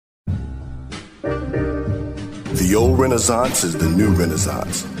The old Renaissance is the new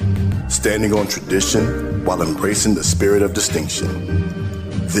Renaissance, standing on tradition while embracing the spirit of distinction.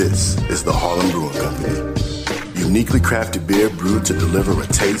 This is the Harlem Brewing Company. Uniquely crafted beer brewed to deliver a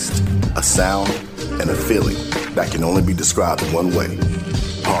taste, a sound, and a feeling that can only be described in one way,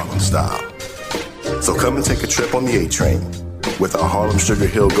 Harlem style. So come and take a trip on the A Train with our Harlem Sugar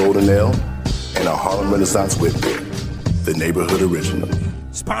Hill Golden Ale and our Harlem Renaissance Wit Beer, the neighborhood original.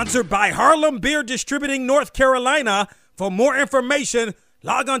 Sponsored by Harlem Beer Distributing North Carolina. For more information,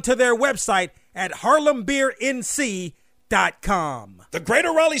 log on to their website at harlembeernc.com. The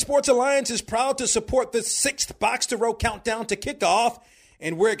Greater Raleigh Sports Alliance is proud to support the 6th Box to Row Countdown to Kickoff,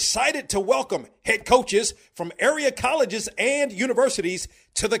 and we're excited to welcome head coaches from area colleges and universities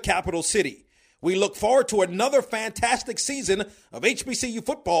to the capital city. We look forward to another fantastic season of HBCU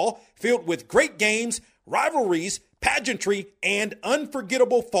football filled with great games, rivalries, pageantry, and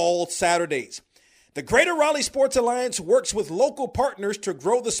unforgettable fall Saturdays. The Greater Raleigh Sports Alliance works with local partners to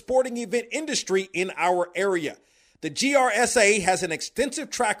grow the sporting event industry in our area. The GRSA has an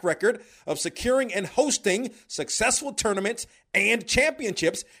extensive track record of securing and hosting successful tournaments and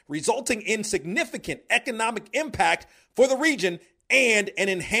championships, resulting in significant economic impact for the region and an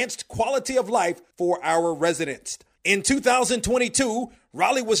enhanced quality of life for our residents. In 2022,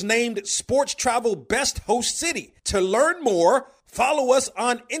 Raleigh was named Sports Travel Best Host City. To learn more, follow us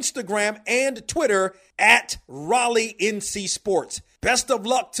on Instagram and Twitter at Raleigh NC Sports. Best of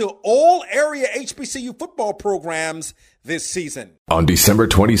luck to all area HBCU football programs this season. On December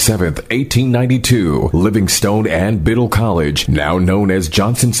 27th, 1892, Livingstone and Biddle College, now known as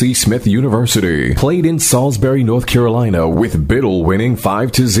Johnson C. Smith University, played in Salisbury, North Carolina, with Biddle winning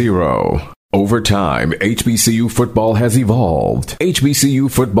 5-0. Over time, HBCU football has evolved. HBCU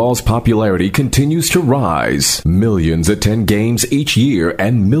football's popularity continues to rise. Millions attend games each year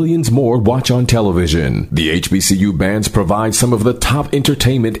and millions more watch on television. The HBCU bands provide some of the top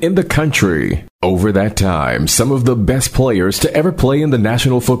entertainment in the country. Over that time, some of the best players to ever play in the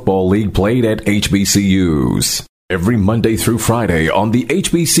National Football League played at HBCUs. Every Monday through Friday on the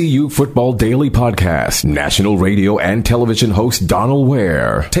HBCU Football Daily Podcast, national radio and television host Donald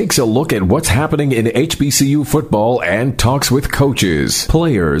Ware takes a look at what's happening in HBCU football and talks with coaches,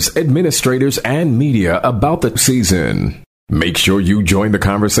 players, administrators, and media about the season. Make sure you join the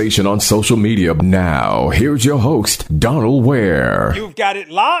conversation on social media now. Here's your host, Donald Ware. You've got it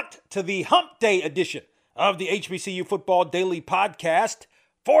locked to the Hump Day edition of the HBCU Football Daily Podcast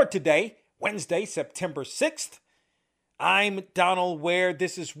for today, Wednesday, September 6th. I'm Donald Ware.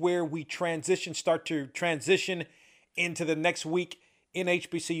 This is where we start to transition into the next week in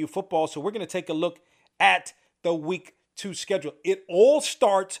HBCU football. So we're going to take a look at the week 2 schedule. It all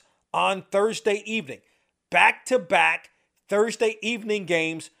starts on Thursday evening. Back-to-back Thursday evening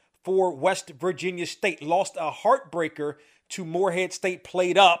games for West Virginia State. Lost a heartbreaker to Morehead State,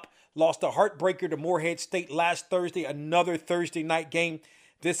 played up. Lost a heartbreaker to Morehead State last Thursday. Another Thursday night game.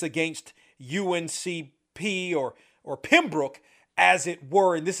 This against UNCP or Pembroke, as it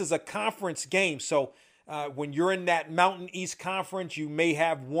were. And this is a conference game. So when you're in that Mountain East Conference, you may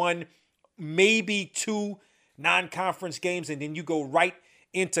have one, maybe two non-conference games, and then you go right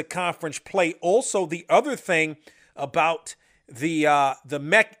into conference play. Also, the other thing about the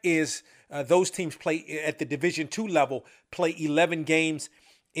MEC is those teams play at the Division II level, play 11 games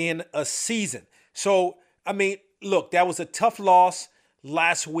in a season. So, I mean, look, that was a tough loss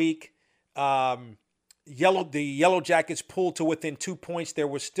last week. The Yellow Jackets pulled to within 2 points. There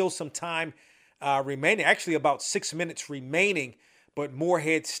was still some time remaining, actually about 6 minutes remaining, but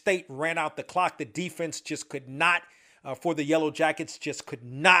Morehead State ran out the clock. The defense just could not, for the Yellow Jackets, just could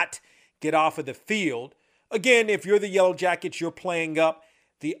not get off of the field. Again, if you're the Yellow Jackets, you're playing up.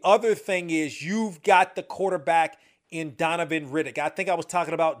 The other thing is you've got the quarterback in Donovan Riddick. I think I was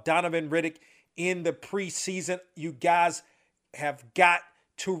talking about Donovan Riddick in the preseason. You guys have got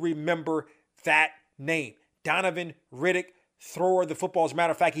to remember that name. Donovan Riddick, thrower of the football. As a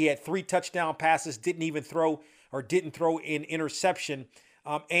matter of fact, he had 3 touchdown passes, didn't throw an interception.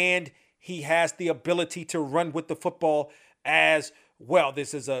 And he has the ability to run with the football as well.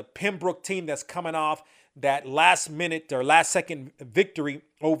 This is a Pembroke team that's coming off that last second victory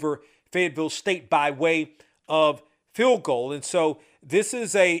over Fayetteville State by way of field goal. And so this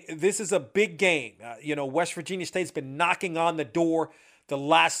is a big game. West Virginia State's been knocking on the door the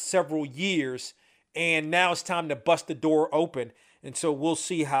last several years, and now it's time to bust the door open. And so we'll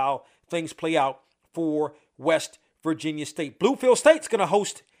see how things play out for West Virginia State. Bluefield State's going to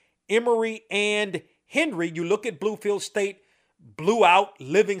host Emory and Henry. You look at Bluefield State, blew out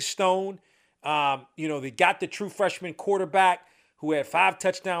Livingstone. They got the true freshman quarterback who had 5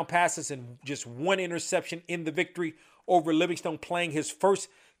 touchdown passes and just 1 interception in the victory over Livingstone, playing his first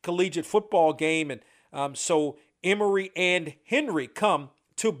collegiate football game. And so Emory and Henry come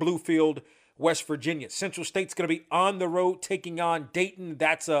to Bluefield, West Virginia. Central State's going to be on the road taking on Dayton.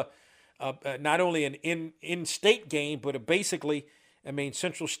 That's not only an in-state game, but basically,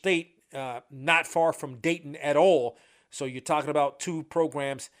 Central State not far from Dayton at all. So you're talking about 2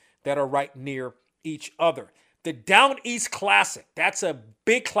 programs that are right near each other. The Down East Classic, that's a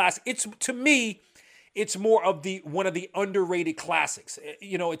big classic. To me, it's more of one of the underrated classics.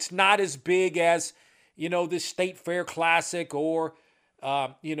 It's not as big as, this State Fair Classic or,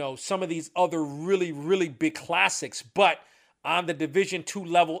 some of these other really, really big classics. But on the Division II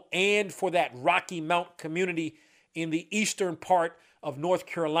level and for that Rocky Mount community in the eastern part of North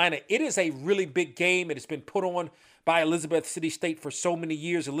Carolina, it is a really big game. It has been put on by Elizabeth City State for so many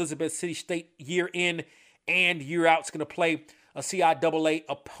years. Elizabeth City State year in and year out is going to play a CIAA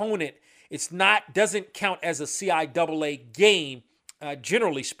opponent. Doesn't count as a CIAA game,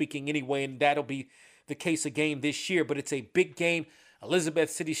 generally speaking anyway, and that'll be the case again this year. But it's a big game. Elizabeth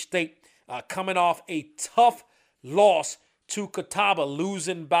City State coming off a tough loss to Catawba,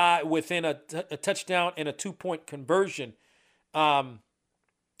 losing by within a touchdown and a 2-point conversion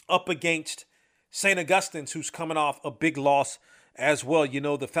up against St. Augustine's, who's coming off a big loss as well.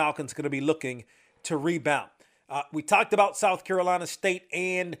 The Falcons going to be looking to rebound. We talked about South Carolina State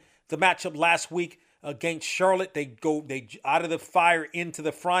and the matchup last week against Charlotte. They out of the fire into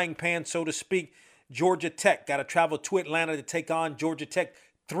the frying pan, so to speak. Georgia Tech got to travel to Atlanta to take on Georgia Tech.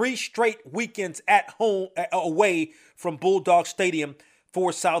 3 straight weekends at home, away from Bulldog Stadium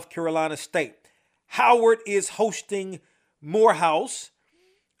for South Carolina State. Howard is hosting Morehouse,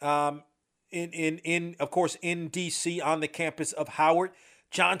 of course, in D.C. on the campus of Howard.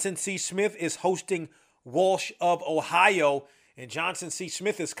 Johnson C. Smith is hosting Walsh of Ohio, and Johnson C.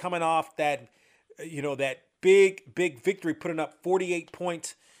 Smith is coming off that big victory, putting up 48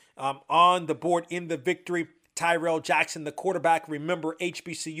 points on the board in the victory. Tyrell Jackson, the quarterback, remember,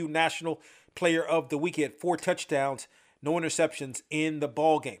 HBCU National Player of the Week. He had 4 touchdowns, no interceptions in the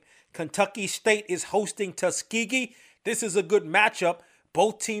ball game. Kentucky State is hosting Tuskegee. This is a good matchup.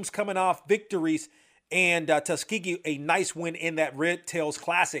 Both teams coming off victories, and Tuskegee a nice win in that Red Tails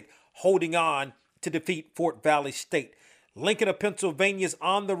Classic, holding on to defeat Fort Valley State. Lincoln of Pennsylvania is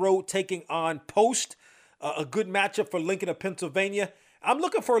on the road taking on Post. A good matchup for Lincoln of Pennsylvania. I'm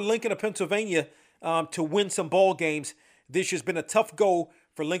looking for Lincoln of Pennsylvania to win some ball games. This year's been a tough go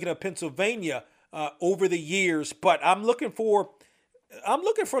for Lincoln of Pennsylvania over the years, but I'm looking for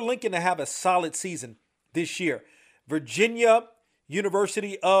Lincoln to have a solid season this year. Virginia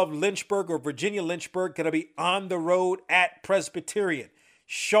University of Lynchburg, or Virginia Lynchburg, going to be on the road at Presbyterian.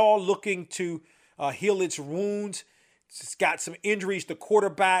 Shaw looking to heal its wounds. It's got some injuries. The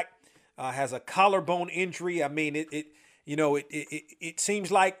quarterback has a collarbone injury. It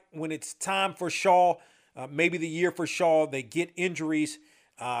seems like when it's time for Shaw, maybe the year for Shaw, they get injuries.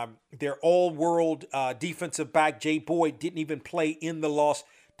 Their all-world defensive back, Jay Boyd, didn't even play in the loss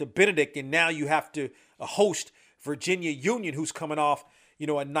to Benedict, and now you have to host Virginia Union, who's coming off,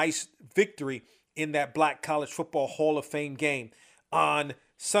 a nice victory in that Black College Football Hall of Fame game on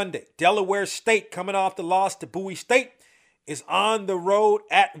Sunday. Delaware State, coming off the loss to Bowie State, is on the road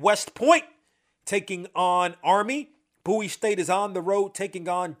at West Point, taking on Army. Bowie State is on the road taking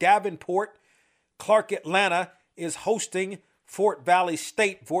on Davenport. Clark Atlanta is hosting Fort Valley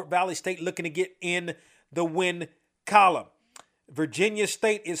State. Fort Valley State looking to get in the win column. Virginia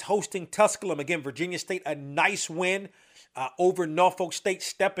State is hosting Tusculum. Again, Virginia State, a nice win over Norfolk State,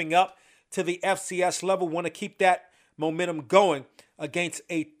 stepping up to the FCS level. Want to keep that momentum going against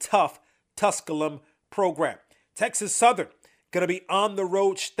a tough Tusculum program. Texas Southern going to be on the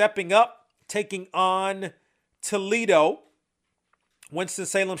road, stepping up, taking on Toledo.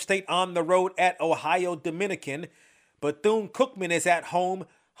 Winston-Salem State on the road at Ohio Dominican. Bethune-Cookman is at home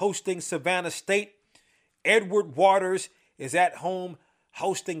hosting Savannah State. Edward Waters is at home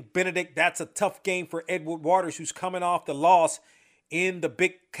hosting Benedict. That's a tough game for Edward Waters, who's coming off the loss in the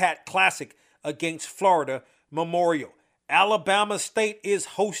Big Cat Classic against Florida Memorial. Alabama State is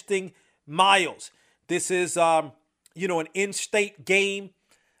hosting Miles. This is, an in-state game.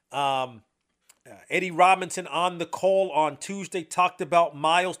 Eddie Robinson on the call on Tuesday talked about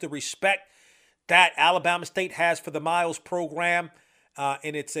Miles, the respect that Alabama State has for the Miles program,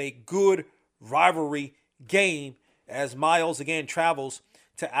 and it's a good rivalry game as Miles again travels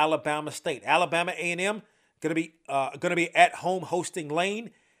to Alabama State. Alabama A&M going to be at home hosting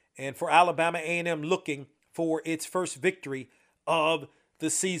Lane, and for Alabama A&M looking for its first victory of the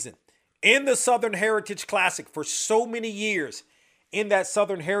season. In the Southern Heritage Classic, for so many years, in that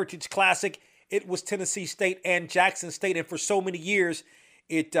Southern Heritage Classic, it was Tennessee State and Jackson State. And for so many years,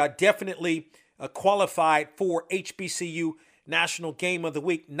 it definitely qualified for HBCU National Game of the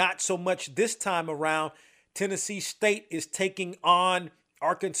Week. Not so much this time around. Tennessee State is taking on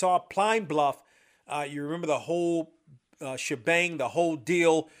Arkansas Pine Bluff. You remember the whole shebang, the whole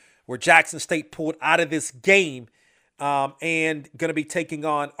deal where Jackson State pulled out of this game and going to be taking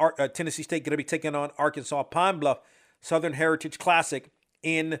on Tennessee State, going to be taking on Arkansas Pine Bluff, Southern Heritage Classic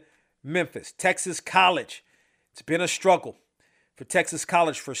in Memphis. Texas College, it's been a struggle for Texas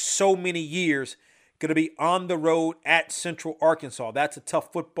College for so many years. Going to be on the road at Central Arkansas. That's a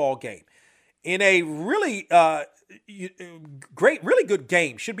tough football game. In a really really good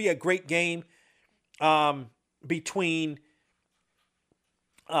game. Should be a great game between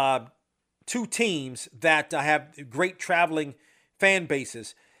two teams that have great traveling fan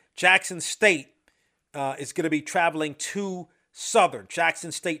bases. Jackson State is going to be traveling to Southern.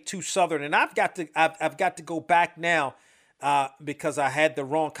 Jackson State to Southern, and I've got to go back now because I had the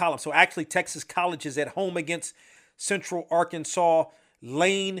wrong column. So actually, Texas College is at home against Central Arkansas.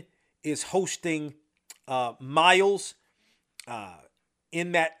 Lane is hosting Miles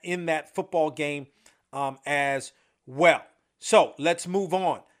in that football game as well. So let's move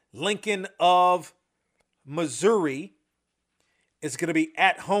on. Lincoln of Missouri is going to be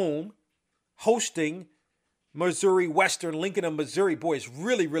at home hosting Missouri Western. Lincoln of Missouri, boy, has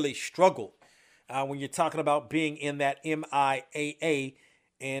really, really struggled when you're talking about being in that MIAA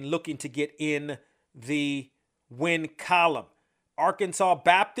and looking to get in the win column. Arkansas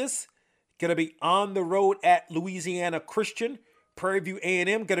Baptist going to be on the road at Louisiana Christian. Prairie View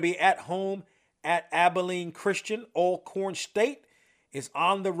A&M going to be at home at Abilene Christian. Alcorn State is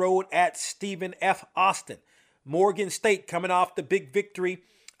on the road at Stephen F. Austin. Morgan State coming off the big victory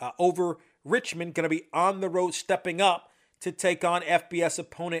over Richmond, going to be on the road stepping up to take on FBS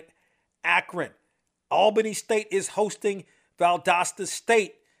opponent Akron. Albany State is hosting Valdosta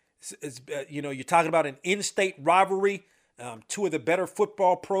State. You're talking about an in-state rivalry, two of the better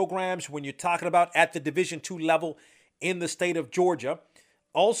football programs when you're talking about at the Division II level in the state of Georgia.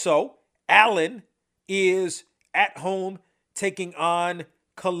 Also, Allen is at home taking on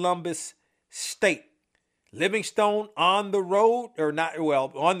Columbus State. Livingstone on the road,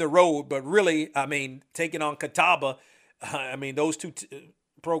 on the road, but really, taking on Catawba. Those two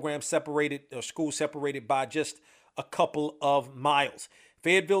programs separated, or schools separated by just a couple of miles.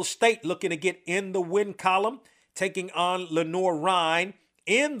 Fayetteville State looking to get in the win column, taking on Lenoir-Rhyne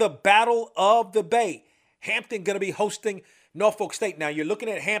in the Battle of the Bay. Hampton going to be hosting Norfolk State. Now, you're looking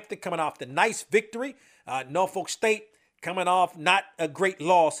at Hampton coming off the nice victory. Norfolk State coming off not a great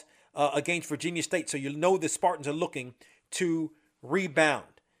loss against Virginia State. So you know the Spartans are looking to rebound.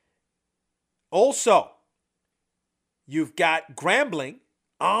 Also, you've got Grambling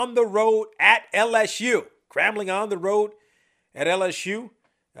on the road at LSU. Grambling on the road at LSU.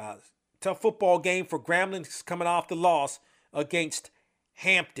 Tough football game for Grambling coming off the loss against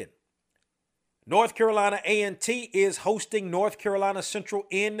Hampton. North Carolina A&T is hosting North Carolina Central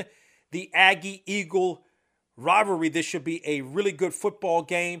in the Aggie-Eagle rivalry. This should be a really good football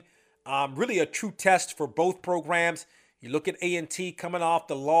game. Really a true test for both programs. You look at A&T coming off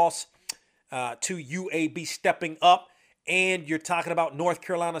the loss to UAB stepping up, and you're talking about North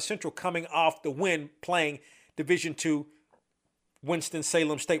Carolina Central coming off the win playing Division II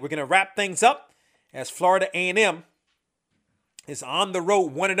Winston-Salem State. We're going to wrap things up as Florida A&M is on the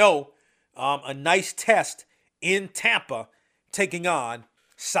road 1-0. A nice test in Tampa taking on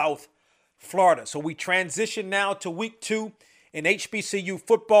South Florida. So we transition now to week 2 in HBCU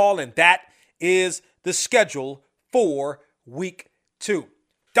football, and that is the schedule for week 2.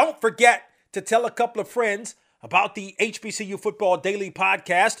 Don't forget to tell a couple of friends about the HBCU Football Daily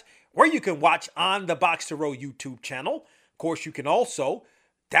Podcast, where you can watch on the Box to Row YouTube channel. Of course, you can also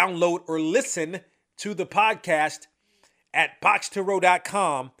download or listen to the podcast at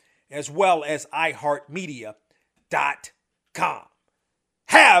boxtorow.com as well as iHeartMedia.com.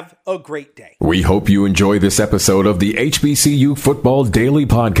 Have a great day. We hope you enjoy this episode of the HBCU Football Daily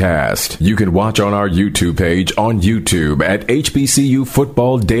Podcast. You can watch on our YouTube page on YouTube at HBCU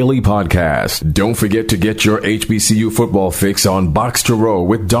Football Daily Podcast. Don't forget to get your HBCU football fix on Box to Row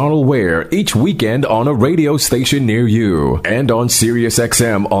with Donald Ware each weekend on a radio station near you, and on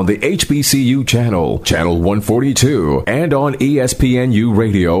SiriusXM on the HBCU channel, channel 142, and on ESPNU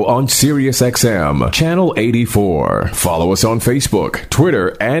Radio on SiriusXM, channel 84. Follow us on Facebook, Twitter,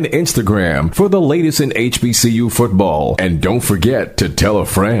 and Instagram for the latest in HBCU football. And don't forget to tell a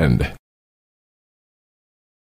friend.